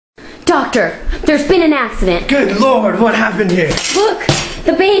Doctor, there's been an accident. Good Lord, what happened here? Look,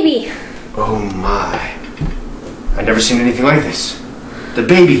 the baby. Oh my. I've never seen anything like this. The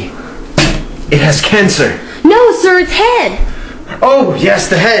baby. It has cancer. No, sir, it's head. Oh, yes,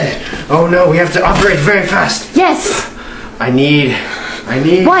 the head. Oh no, we have to operate very fast. Yes. I need...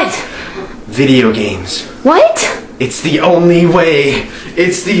 What? Video games. What? It's the only way.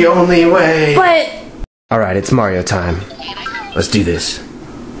 It's the only way. But... Alright, it's Mario time. Let's do this.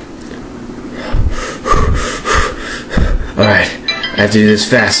 Alright, I have to do this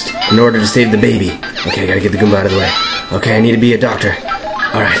fast in order to save the baby. Okay, I gotta get the Goomba out of the way. Okay, I need to be a doctor.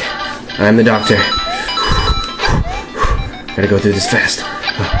 Alright, I'm the doctor. Gotta go through this fast.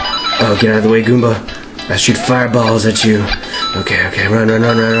 Oh, get out of the way, Goomba. I shoot fireballs at you. Okay, run.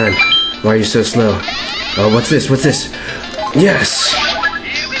 Why are you so slow? Oh, what's this? Yes!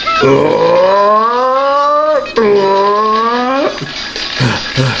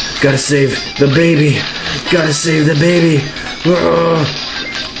 Gotta save the baby. Gotta save the baby.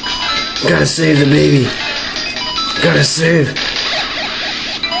 Gotta save the baby. Gotta save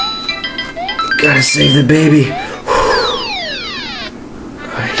the baby.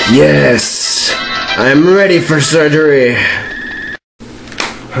 Yes! I'm ready for surgery.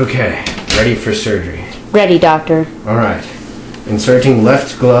 Okay, ready for surgery. Ready, Doctor. Alright. Inserting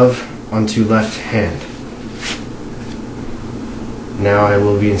left glove onto left hand. Now I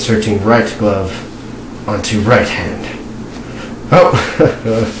will be inserting right glove onto right hand. Oh!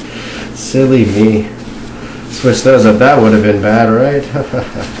 Silly me. Switch those up. That would have been bad, right?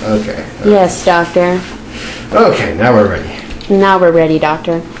 Okay. Yes, Doctor. Okay, now we're ready. Now we're ready,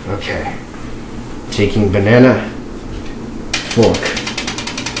 Doctor. Okay. Taking banana, fork.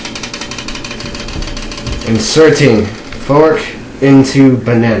 Inserting fork into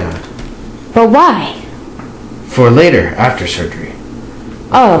banana. But why? For later, after surgery.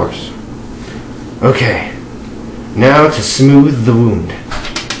 Oh. Of course. Okay. Now to smooth the wound.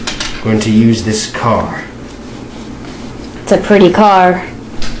 I'm going to use this car. It's a pretty car.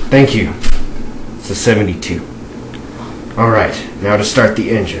 Thank you. It's a 72. Alright, now to start the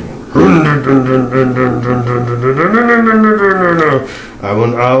engine. I will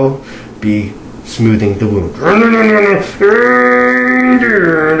now be smoothing the wound.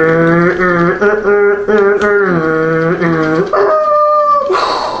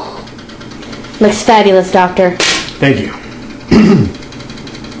 Looks fabulous, Doctor. Thank you.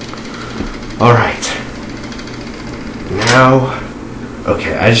 Alright. Now,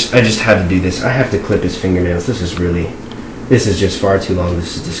 okay, I just had to do this. I have to clip his fingernails. This is just far too long.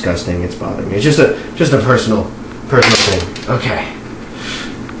 This is disgusting. It's bothering me. It's just a personal thing. Okay.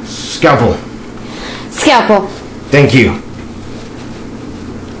 Scalpel. Scalpel. Thank you.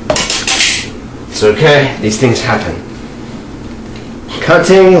 It's okay. These things happen.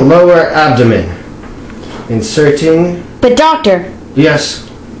 Cutting lower abdomen. Inserting. But Doctor. Yes.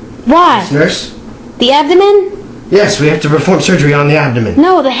 Why? Yes, nurse. The abdomen? Yes, we have to perform surgery on the abdomen.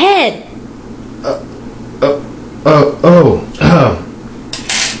 No, the head.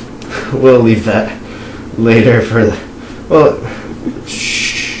 We'll leave that later for the... Well,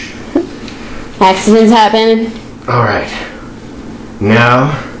 shh. Accidents happen. Alright.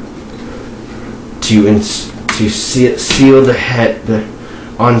 Now, to seal the head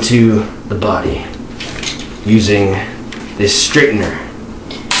onto the body using this straightener.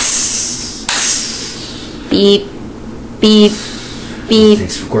 Beep, beep, beep. It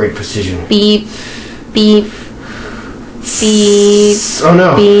takes great precision. Beep, beep, beep. Oh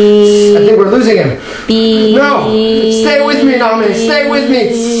no! Beep, I think we're losing him. beep. No! Stay with me, Nami! Stay with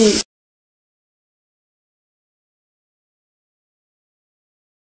me!